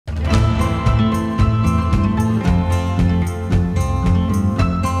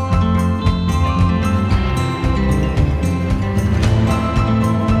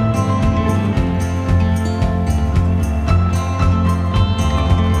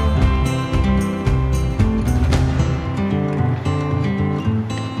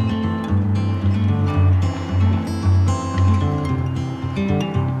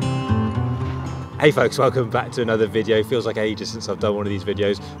Hey folks, welcome back to another video. Feels like ages since I've done one of these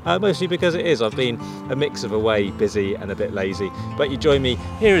videos, mostly because it is. I've been a mix of away, busy and a bit lazy. But you join me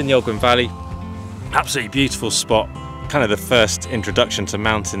here in the Ogwen Valley. Absolutely beautiful spot, kind of the first introduction to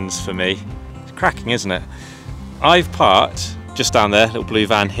mountains for me. It's cracking, isn't it? I've parked just down there, little blue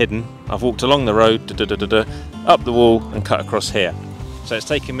van hidden. I've walked along the road, up the wall and cut across here. So it's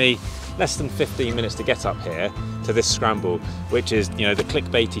taken me less than 15 minutes to get up here to this scramble, which is, you know, the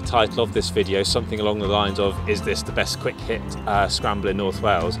clickbaity title of this video, something along the lines of, is this the best quick hit scramble in North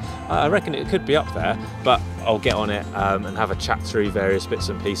Wales? I reckon it could be up there, but I'll get on it and have a chat through various bits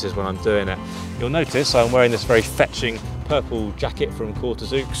and pieces when I'm doing it. You'll notice I'm wearing this very fetching purple jacket from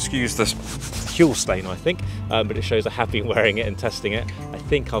Cortazu. Excuse the fuel stain, I think, but it shows I have been wearing it and testing it. I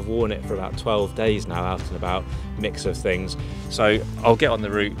think I've worn it for about 12 days now, out and about, mix of things. So I'll get on the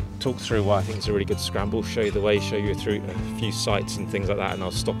route, talk through why I think it's a really good scramble, show you the way, show you through a few sites and things like that, and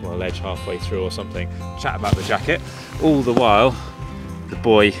I'll stop on a ledge halfway through or something, chat about the jacket. All the while, the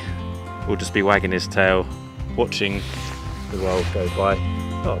boy will just be wagging his tail, watching the world go by.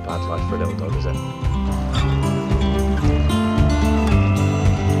 Not a bad life for a little dog, is it?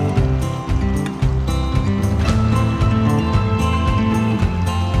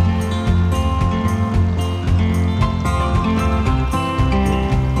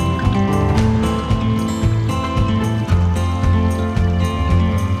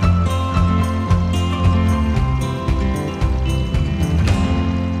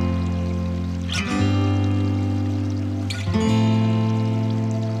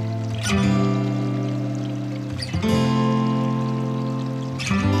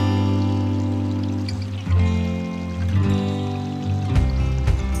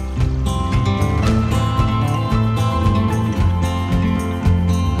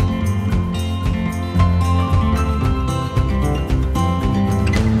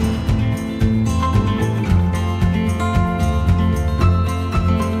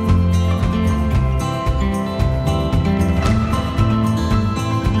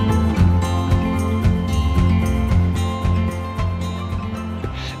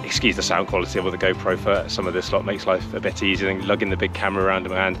 Excuse the sound quality of the GoPro for some of this lot, makes life a bit easier than lugging the big camera around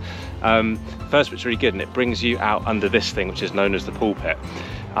in my hand. First bit's really good, and it brings you out under this thing which is known as the pulpit.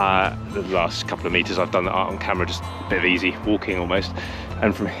 The last couple of meters I've done that on camera, just a bit of easy walking almost.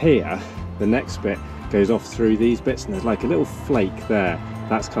 And from here, the next bit goes off through these bits, and there's like a little flake there.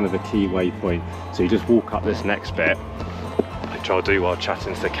 That's kind of a key waypoint. So you just walk up this next bit, which I'll do while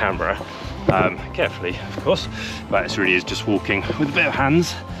chatting to the camera. Carefully, of course, but it really is just walking with a bit of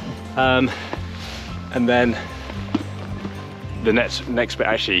hands. And then the next bit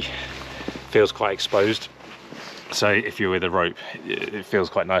actually feels quite exposed. So if you're with a rope, it feels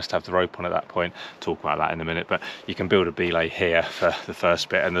quite nice to have the rope on at that point. Talk about that in a minute, but you can build a belay here for the first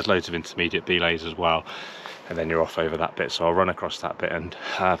bit, and there's loads of intermediate belays as well. And then you're off over that bit. So I'll run across that bit and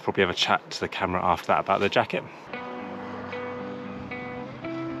probably have a chat to the camera after that about the jacket.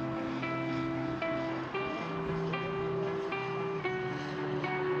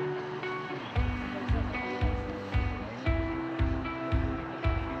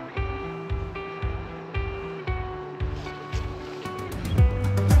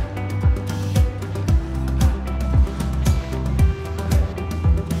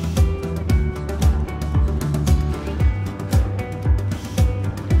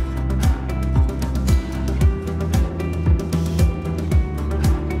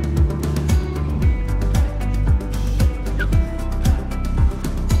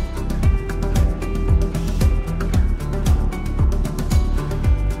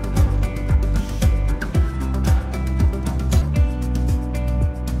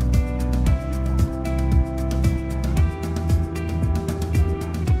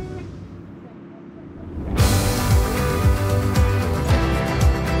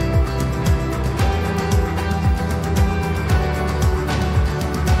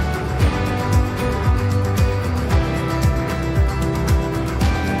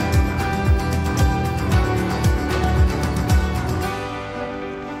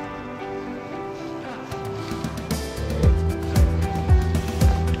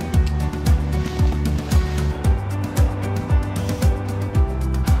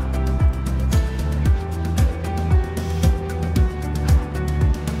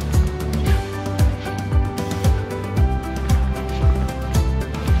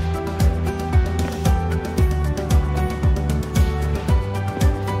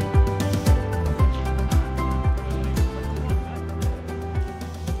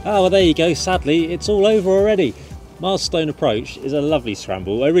 Oh, well, there you go. Sadly, it's all over already. Milestone Approach is a lovely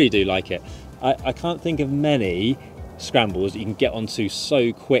scramble. I really do like it. I can't think of many scrambles that you can get onto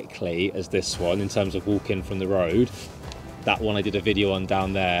so quickly as this one in terms of walking from the road. That one I did a video on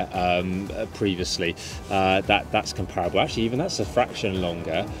down there previously, that's comparable. Actually, even that's a fraction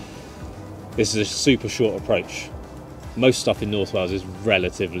longer. This is a super short approach. Most stuff in North Wales is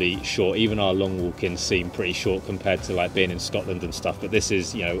relatively short. Even our long walk-ins seem pretty short compared to like being in Scotland and stuff, but this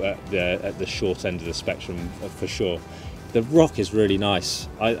is, you know, at the short end of the spectrum for sure. The rock is really nice.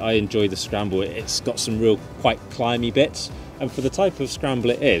 I enjoy the scramble. It's got some real quite climby bits, and for the type of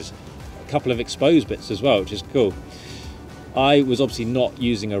scramble it is, a couple of exposed bits as well, which is cool. I was obviously not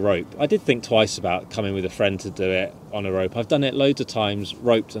using a rope. I did think twice about coming with a friend to do it on a rope. I've done it loads of times,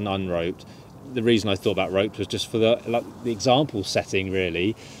 roped and unroped. The reason I thought about roped was just for the example setting,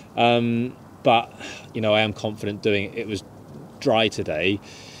 really. But you know, I am confident doing it. It was dry today.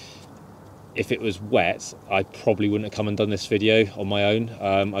 If it was wet, I probably wouldn't have come and done this video on my own.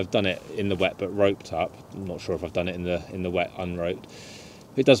 I've done it in the wet but roped up. I'm not sure if I've done it in the wet unroped.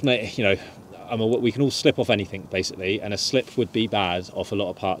 It does make, you know, we can all slip off anything basically, and a slip would be bad off a lot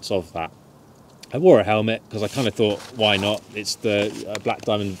of parts of that. I wore a helmet because I kind of thought, why not? It's the Black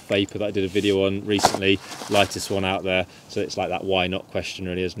Diamond Vapor that I did a video on recently, lightest one out there. So it's like that why not question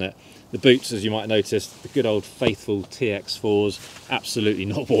really, isn't it? The boots, as you might notice, the good old faithful TX4s, absolutely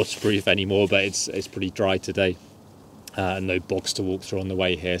not waterproof anymore, but it's pretty dry today. No bogs to walk through on the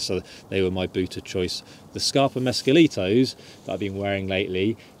way here, so they were my boot of choice. The Scarpa Mescalitos that I've been wearing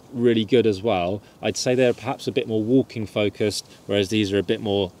lately, really good as well. I'd say they're perhaps a bit more walking focused, whereas these are a bit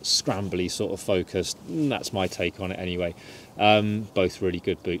more scrambly sort of focused. That's my take on it anyway. Both really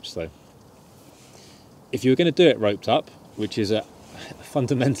good boots though. If you were going to do it roped up, which is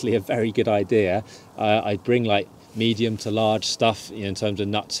fundamentally a very good idea, I'd bring like medium to large stuff, you know, in terms of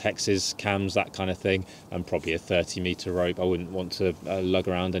nuts, hexes, cams, that kind of thing, and probably a 30-meter rope. I wouldn't want to lug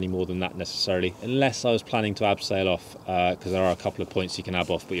around any more than that necessarily, unless I was planning to abseil off, because there are a couple of points you can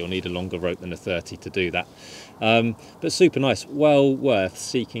ab off, but you'll need a longer rope than a 30 to do that. But super nice, well worth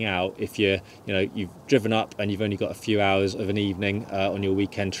seeking out if you've driven up and you've only got a few hours of an evening on your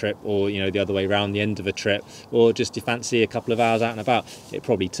weekend trip, or you know, the other way around, the end of a trip, or just you fancy a couple of hours out and about. It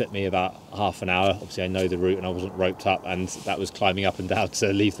probably took me about half an hour. Obviously I know the route and I wasn't roped up, and that was climbing up and down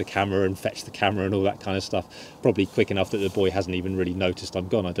to leave the camera and fetch the camera and all that kind of stuff. Probably quick enough that the boy hasn't even really noticed I'm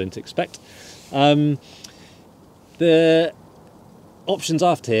gone, I don't expect. The options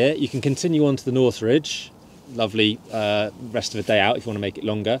after here, you can continue on to the North Ridge. Lovely rest of the day out if you want to make it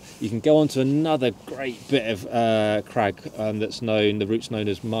longer. You can go on to another great bit of crag that's known, the route's known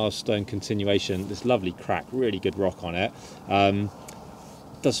as Milestone Continuation. This lovely crack, really good rock on it.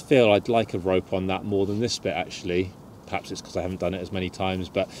 Does feel I'd like a rope on that more than this bit actually. Perhaps it's because I haven't done it as many times,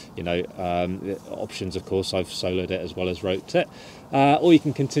 but you know, options of course, I've soloed it as well as roped it. Or you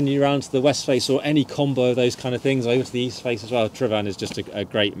can continue around to the west face, or any combo of those kind of things, over to the east face as well. Trevan is just a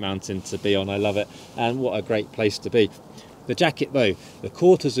great mountain to be on, I love it, and what a great place to be. The jacket though, the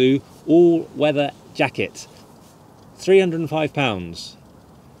Cortazu All Weather Jacket, £305.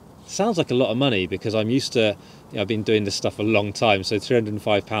 Sounds like a lot of money because I'm used to, you know, I've been doing this stuff a long time, so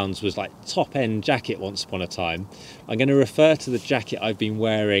 £305 was like top end jacket once upon a time. I'm going to refer to the jacket I've been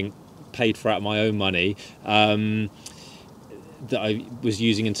wearing, paid for out of my own money, that I was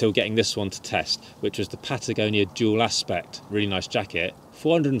using until getting this one to test, which was the Patagonia Dual Aspect. Really nice jacket,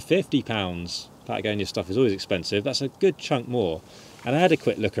 £450. Patagonia stuff is always expensive. That's a good chunk more. And I had a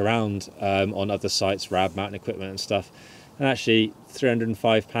quick look around on other sites, Rab Mountain Equipment and stuff, and actually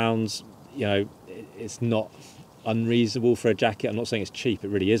 £305, you know, it's not unreasonable for a jacket. I'm not saying it's cheap, it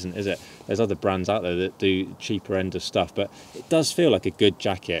really isn't, is it? There's other brands out there that do cheaper end of stuff, but it does feel like a good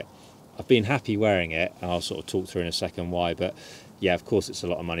jacket. I've been happy wearing it, and I'll sort of talk through in a second why, but yeah, of course it's a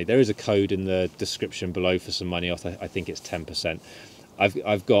lot of money. There is a code in the description below for some money off. I think it's 10%.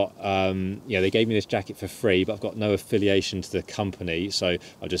 I've got, yeah, they gave me this jacket for free, but I've got no affiliation to the company, so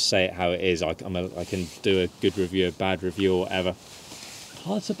I'll just say it how it is. I can do a good review, a bad review, or whatever.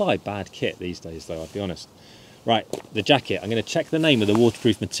 Hard to buy bad kit these days though, I'll be honest. Right, the jacket, I'm going to check the name of the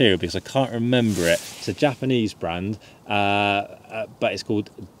waterproof material because I can't remember it. It's a Japanese brand, but it's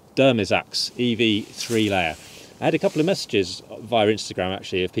called Dermizax EV 3-layer. I had a couple of messages via Instagram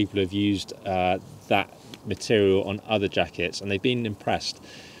actually of people who have used that material on other jackets, and they've been impressed.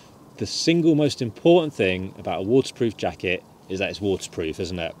 The single most important thing about a waterproof jacket is that it's waterproof,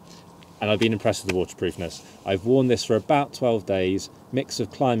 isn't it? And I've been impressed with the waterproofness. I've worn this for about 12 days, mix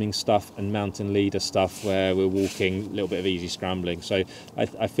of climbing stuff and mountain leader stuff where we're walking, a little bit of easy scrambling. So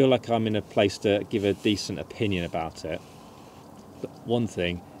I feel like I'm in a place to give a decent opinion about it. But one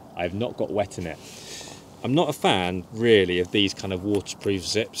thing, I've not got wet in it. I'm not a fan really of these kind of waterproof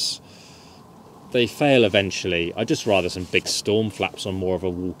zips. they fail eventually. I'd just rather some big storm flaps on more of a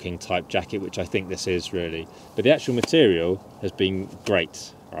walking type jacket, which I think this is really. But the actual material has been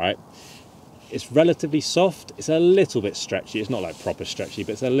great, all right? It's relatively soft. It's a little bit stretchy. It's not like proper stretchy,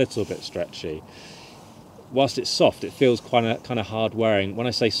 but it's a little bit stretchy. Whilst it's soft, it feels kind of hard wearing. When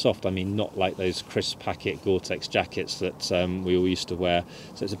I say soft, I mean not like those crisp packet Gore-Tex jackets that we all used to wear.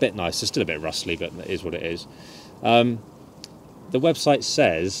 So it's a bit nice. It's still a bit rustly, but it is what it is. The website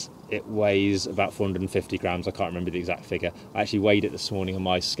says it weighs about 450 grams. I can't remember the exact figure. I actually weighed it this morning on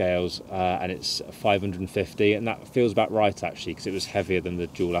my scales and it's 550, and that feels about right actually, because it was heavier than the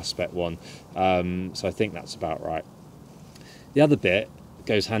dual aspect one. So I think that's about right. The other bit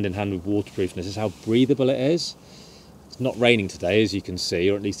goes hand in hand with waterproofness is how breathable it is. It's not raining today, as you can see,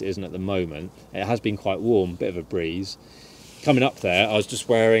 or at least it isn't at the moment. It has been quite warm, bit of a breeze. Coming up there, I was just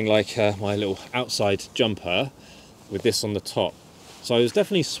wearing like my little outside jumper with this on the top. So I was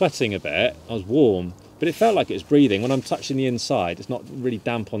definitely sweating a bit. I was warm, but it felt like it was breathing. When I'm touching the inside, it's not really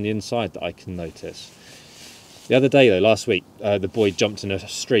damp on the inside that I can notice. The other day though, last week, the boy jumped in a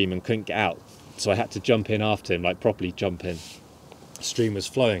stream and couldn't get out. So I had to jump in after him, like properly jump in. The stream was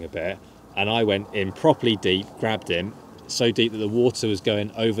flowing a bit and I went in properly deep, grabbed him, so deep that the water was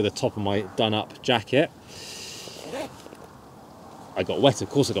going over the top of my done up jacket. I got wet, of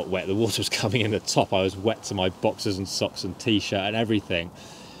course I got wet, the water was coming in the top, I was wet to my boxers and socks and t-shirt and everything.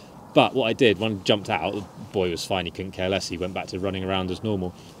 But what I did, when I jumped out, the boy was fine, he couldn't care less, he went back to running around as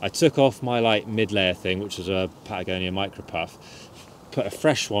normal. I took off my like mid-layer thing, which was a Patagonia micro puff, put a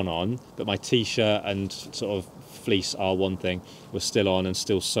fresh one on, but my t-shirt and sort of fleece R1 thing was still on and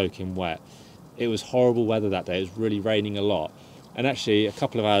still soaking wet. It was horrible weather that day, it was really raining a lot. And actually, a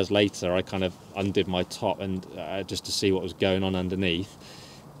couple of hours later, I kind of undid my top and just to see what was going on underneath.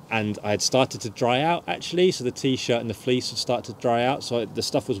 And I had started to dry out, actually. So the t-shirt and the fleece had started to dry out. So the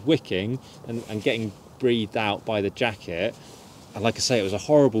stuff was wicking and getting breathed out by the jacket. And like I say, it was a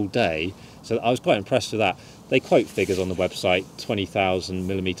horrible day. So I was quite impressed with that. They quote figures on the website, 20,000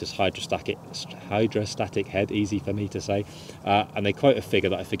 millimeters hydrostatic head, easy for me to say. And they quote a figure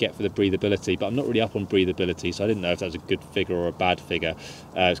that I forget for the breathability, but I'm not really up on breathability, so I didn't know if that was a good figure or a bad figure.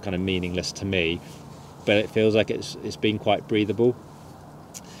 It's kind of meaningless to me, but it feels like it's been quite breathable.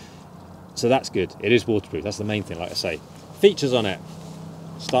 So that's good. It is waterproof. That's the main thing, like I say. Features on it.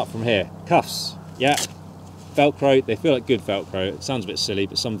 Start from here. Cuffs. Yeah. Velcro, they feel like good Velcro. It sounds a bit silly,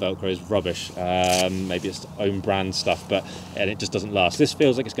 but some Velcro is rubbish. Maybe it's own brand stuff, and it just doesn't last. This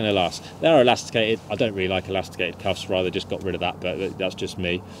feels like it's going to last. They are elasticated. I don't really like elasticated cuffs, rather just got rid of that, but that's just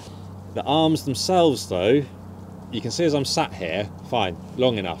me. The arms themselves, though, you can see as I'm sat here, fine,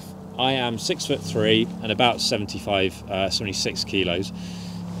 long enough. I am 6'3" and about 76 kilos.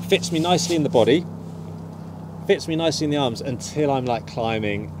 Fits me nicely in the body, fits me nicely in the arms until I'm like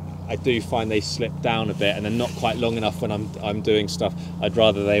climbing. I do find they slip down a bit and they're not quite long enough when I'm doing stuff. I'd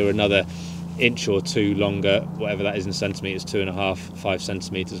rather they were another inch or two longer, whatever that is in centimetres, 2.5, 5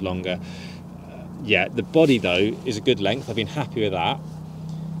 centimetres longer. Yeah, the body though is a good length. I've been happy with that.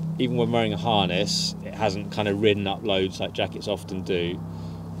 Even when wearing a harness, it hasn't kind of ridden up loads like jackets often do.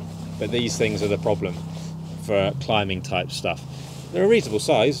 But these things are the problem for climbing type stuff. They're a reasonable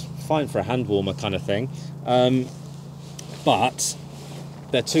size, fine for a hand warmer kind of thing. But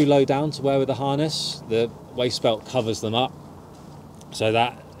they're too low down to wear with a harness. The waist belt covers them up, so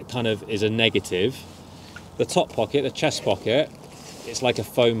that kind of is a negative. The top pocket, the chest pocket, it's like a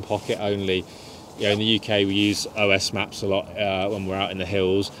foam pocket only. You know, in the UK we use OS maps a lot when we're out in the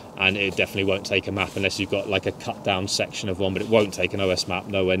hills, and it definitely won't take a map unless you've got like a cut down section of one, but it won't take an OS map,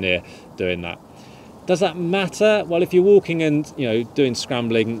 nowhere near doing that. Does that matter? Well, if you're walking and doing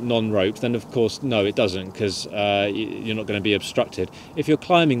scrambling non-rope, then of course no, it doesn't, because you're not going to be obstructed. If you're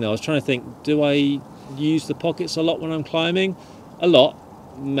climbing though, I was trying to think, do I use the pockets a lot when I'm climbing? A lot,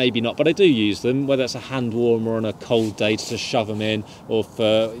 maybe not, but I do use them, whether it's a hand warmer on a cold day to shove them in, or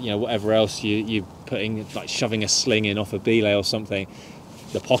for whatever else you putting, like shoving a sling in off a belay or something.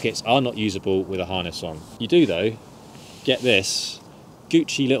 The pockets are not usable with a harness on. You do though get this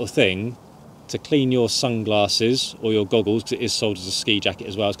Gucci little thing to clean your sunglasses or your goggles, because it is sold as a ski jacket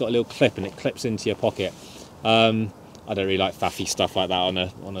as well. It's got a little clip and it clips into your pocket. I don't really like faffy stuff like that on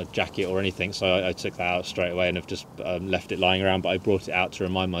a jacket or anything, so I took that out straight away and have just left it lying around, but I brought it out to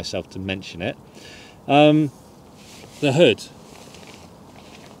remind myself to mention it. The hood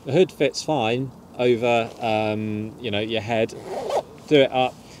fits fine over your head. Do it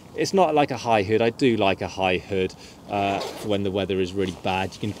up. It's not like a high hood. I do like a high hood for when the weather is really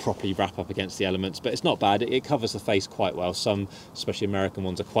bad. You can properly wrap up against the elements, but it's not bad. It covers the face quite well. Some, especially American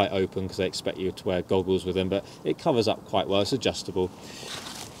ones, are quite open because they expect you to wear goggles with them, but it covers up quite well. It's adjustable.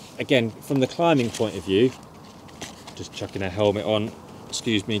 again, from the climbing point of view, just chucking a helmet on,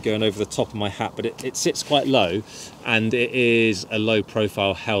 excuse me going over the top of my hat, but it sits quite low, and it is a low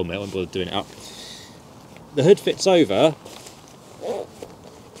profile helmet. I won't bother doing it up. The hood fits over,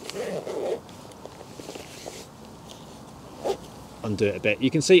 undo it a bit.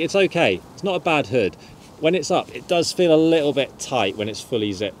 You can see it's okay, it's not a bad hood. When it's up, it does feel a little bit tight when it's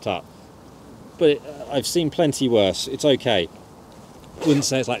fully zipped up, but I've seen plenty worse. It's okay. Wouldn't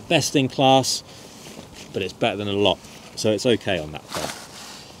say it's like best in class, but it's better than a lot, so it's okay on that front.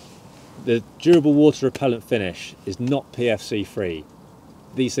 The durable water repellent finish is not PFC free.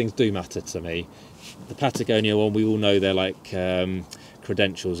 These things do matter to me. The Patagonia one, we all know they're like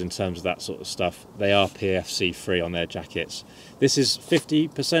credentials in terms of that sort of stuff. They are PFC free on their jackets. This is 50%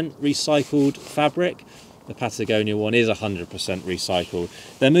 recycled fabric. The Patagonia one is 100% recycled.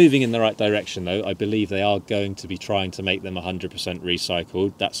 They're moving in the right direction though. I believe they are going to be trying to make them 100%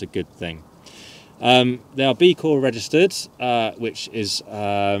 recycled. That's a good thing. They are B Corp registered, which is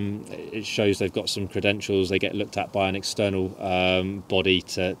it shows they've got some credentials. They get looked at by an external body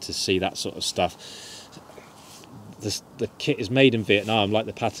to see that sort of stuff. The kit is made in Vietnam, like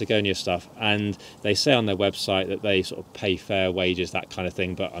the Patagonia stuff, and they say on their website that they sort of pay fair wages, that kind of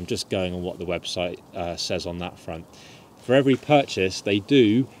thing, but I'm just going on what the website says on that front. For every purchase, they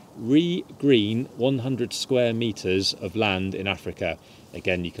do re-green 100 square meters of land in Africa.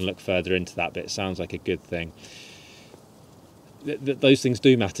 Again, you can look further into that, but it sounds like a good thing. Those things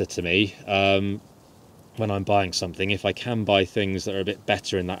do matter to me when I'm buying something. If I can buy things that are a bit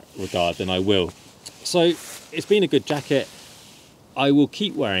better in that regard, then I will. So it's been a good jacket. I will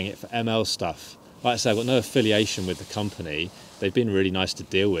keep wearing it for ML stuff. Like I said, I've got no affiliation with the company. They've been really nice to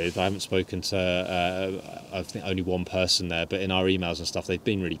deal with. I haven't spoken to, I think, only one person there, but in our emails and stuff, they've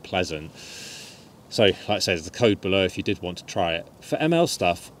been really pleasant. So, like I said, there's the code below if you did want to try it. For ML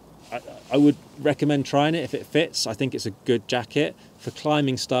stuff, I would recommend trying it if it fits. I think it's a good jacket. For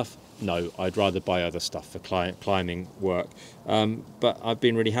climbing stuff, no, I'd rather buy other stuff for climbing work. But I've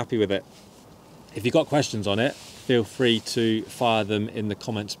been really happy with it. If you've got questions on it, feel free to fire them in the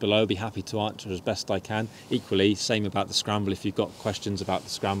comments below. I'll be happy to answer as best I can. Equally, same about the scramble. If you've got questions about the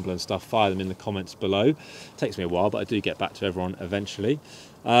scramble and stuff, fire them in the comments below. It takes me a while, but I do get back to everyone eventually.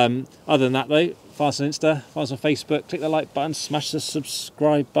 Other than that though, follow us on Insta, follow us on Facebook, click the like button, smash the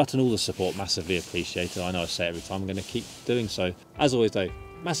subscribe button. All the support, massively appreciated. I know I say it every time, I'm going to keep doing so. As always though,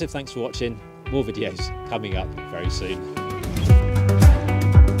 massive thanks for watching. More videos coming up very soon.